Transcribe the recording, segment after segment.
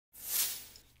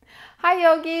Hi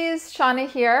yogis, Shauna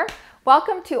here.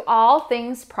 Welcome to All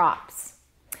Things Props.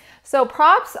 So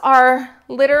props are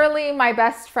literally my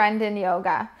best friend in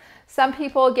yoga. Some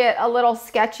people get a little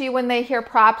sketchy when they hear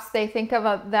props. They think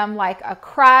of them like a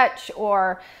crutch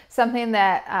or something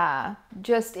that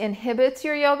just inhibits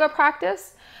your yoga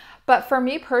practice. But for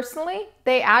me personally,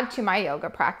 they add to my yoga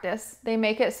practice. They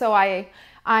make it so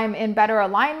I'm in better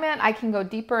alignment. I can go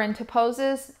deeper into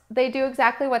poses. They do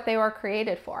exactly what they were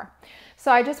created for.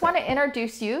 So I just want to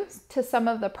introduce you to some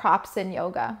of the props in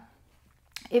yoga.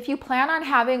 If you plan on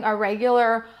having a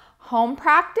regular home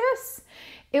practice,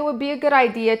 it would be a good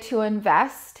idea to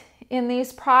invest in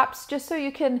these props just so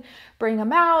you can bring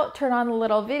them out, turn on a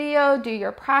little video, do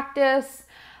your practice,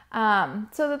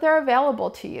 so that they're available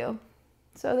to you,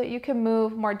 so that you can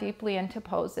move more deeply into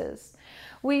poses.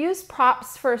 We use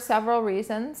props for several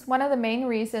reasons. One of the main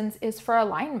reasons is for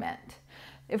alignment.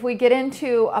 If we get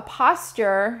into a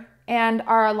posture and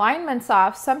our alignment's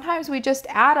off, sometimes we just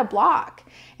add a block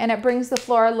and it brings the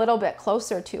floor a little bit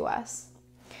closer to us.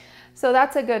 So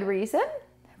that's a good reason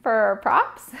for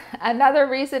props. Another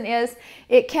reason is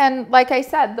it can, like I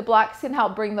said, the blocks can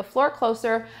help bring the floor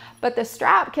closer, but the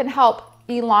strap can help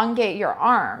elongate your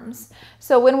arms.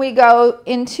 So when we go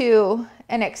into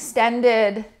an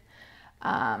extended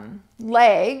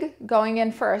leg going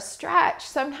in for a stretch,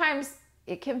 sometimes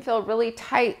it can feel really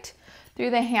tight through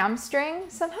the hamstring.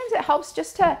 Sometimes it helps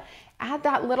just to add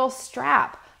that little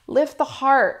strap, lift the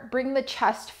heart, bring the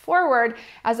chest forward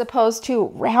as opposed to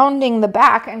rounding the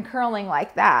back and curling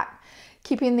like that.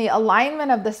 Keeping the alignment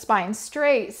of the spine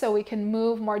straight so we can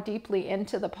move more deeply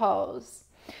into the pose.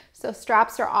 So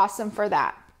straps are awesome for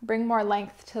that. Bring more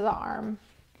length to the arm.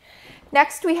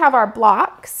 Next, we have our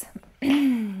blocks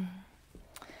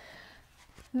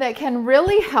that can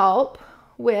really help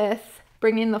with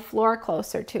bringing the floor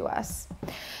closer to us.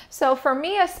 So for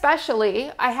me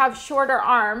especially, I have shorter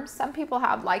arms. Some people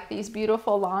have like these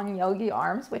beautiful long yogi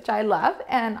arms, which I love,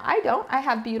 and I don't. I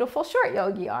have beautiful short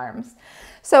yogi arms.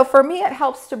 So for me, it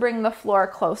helps to bring the floor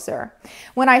closer.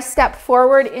 When I step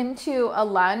forward into a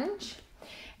lunge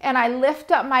and I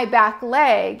lift up my back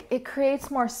leg, it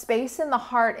creates more space in the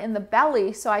heart and the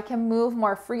belly so I can move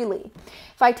more freely.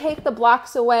 If I take the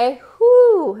blocks away,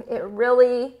 it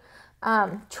really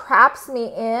traps me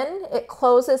in. It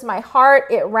closes my heart,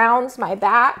 it rounds my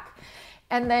back,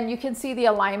 and then you can see the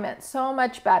alignment so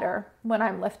much better when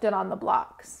I'm lifted on the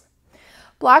blocks.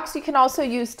 Blocks you can also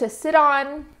use to sit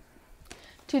on,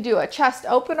 to do a chest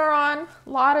opener on. A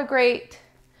lot of great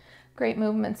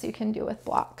movements you can do with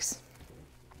blocks.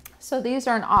 So these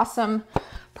are an awesome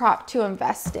prop to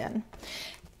invest in.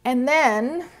 And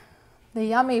then the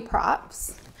yummy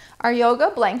props, our yoga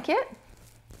blanket,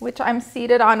 which I'm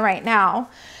seated on right now.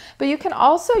 But you can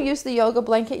also use the yoga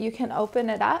blanket. You can open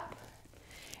it up.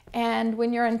 And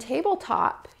when you're in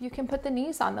tabletop, you can put the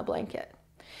knees on the blanket.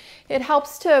 It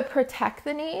helps to protect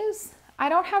the knees. I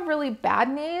don't have really bad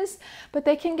knees, but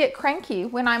they can get cranky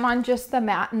when I'm on just the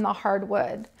mat and the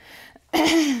hardwood.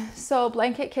 So a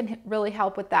blanket can really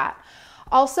help with that.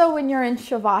 Also, when you're in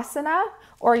Shavasana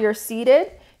or you're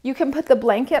seated, you can put the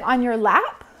blanket on your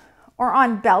lap or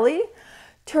on belly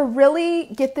to really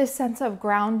get this sense of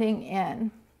grounding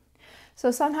in.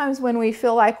 So sometimes when we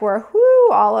feel like we're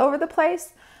all over the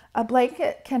place, a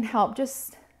blanket can help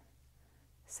just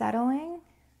settling.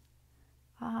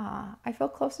 I feel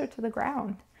closer to the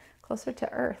ground, closer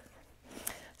to earth.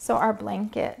 So our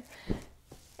blanket.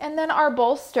 And then our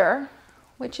bolster,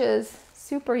 which is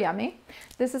super yummy.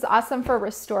 This is awesome for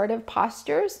restorative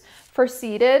postures, for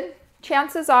seated.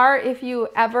 Chances are, if you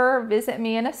ever visit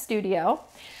me in a studio,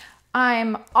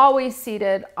 I'm always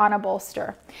seated on a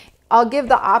bolster. I'll give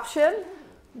the option,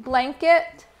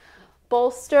 blanket,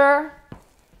 bolster,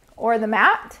 or the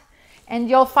mat, and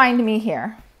you'll find me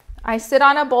here. I sit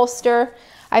on a bolster.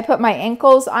 I put my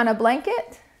ankles on a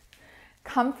blanket.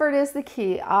 Comfort is the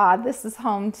key. This is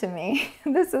home to me.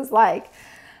 This is like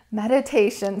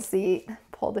meditation seat.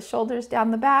 Pull the shoulders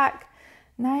down the back,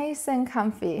 nice and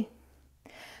comfy.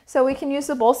 So we can use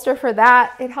the bolster for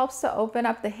that. It helps to open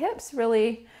up the hips,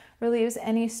 really relieves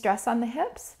any stress on the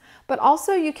hips. But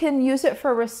also you can use it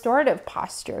for restorative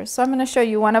postures. So I'm going to show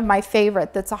you one of my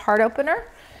favorite that's a heart opener.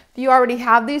 If you already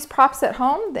have these props at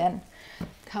home, then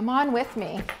come on with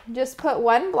me. Just put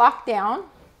one block down.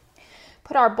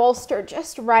 Put our bolster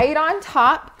just right on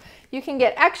top. You can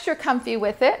get extra comfy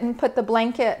with it and put the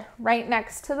blanket right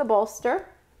next to the bolster.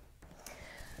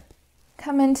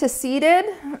 Come into seated,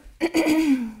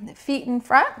 feet in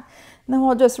front, and then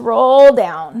we'll just roll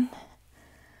down.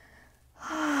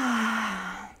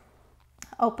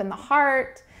 Open the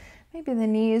heart. Maybe the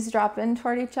knees drop in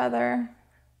toward each other.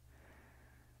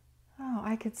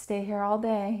 I could stay here all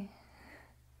day.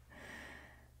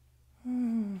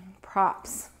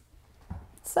 Props.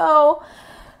 So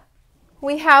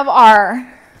we have our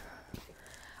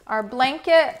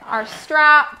blanket, our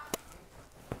strap,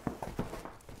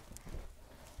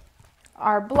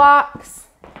 our blocks,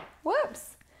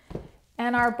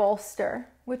 and our bolster,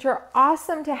 which are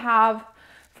awesome to have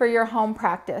for your home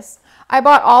practice. I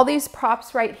bought all these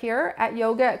props right here at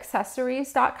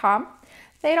yogaaccessories.com.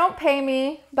 They don't pay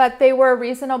me, but they were a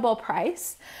reasonable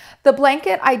price. The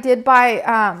blanket I did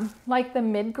buy like the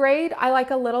mid-grade. I like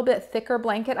a little bit thicker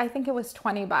blanket. I think it was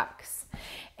 20 bucks.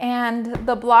 And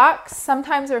the blocks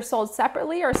sometimes are sold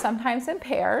separately or sometimes in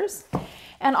pairs.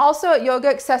 And also at Yoga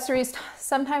Accessories,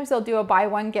 sometimes they'll do a buy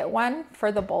one, get one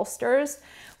for the bolsters,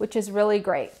 which is really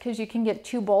great because you can get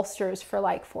 2 bolsters for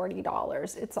like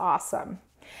 $40. It's awesome.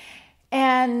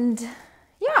 And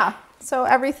yeah, so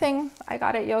everything I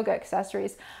got at Yoga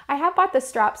Accessories. I have bought the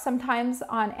straps sometimes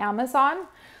on Amazon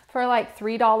for like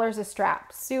 $3 a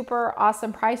strap. Super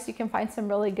awesome price. You can find some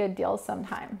really good deals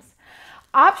sometimes.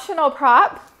 Optional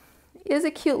prop is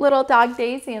a cute little dog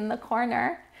Daisy in the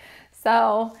corner.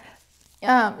 So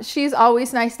she's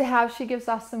always nice to have. She gives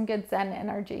us some good Zen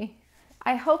energy.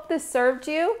 I hope this served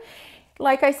you.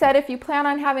 Like I said, if you plan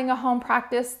on having a home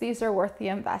practice, these are worth the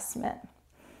investment.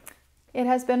 It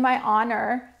has been my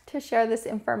honor to share this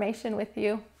information with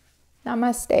you.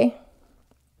 Namaste.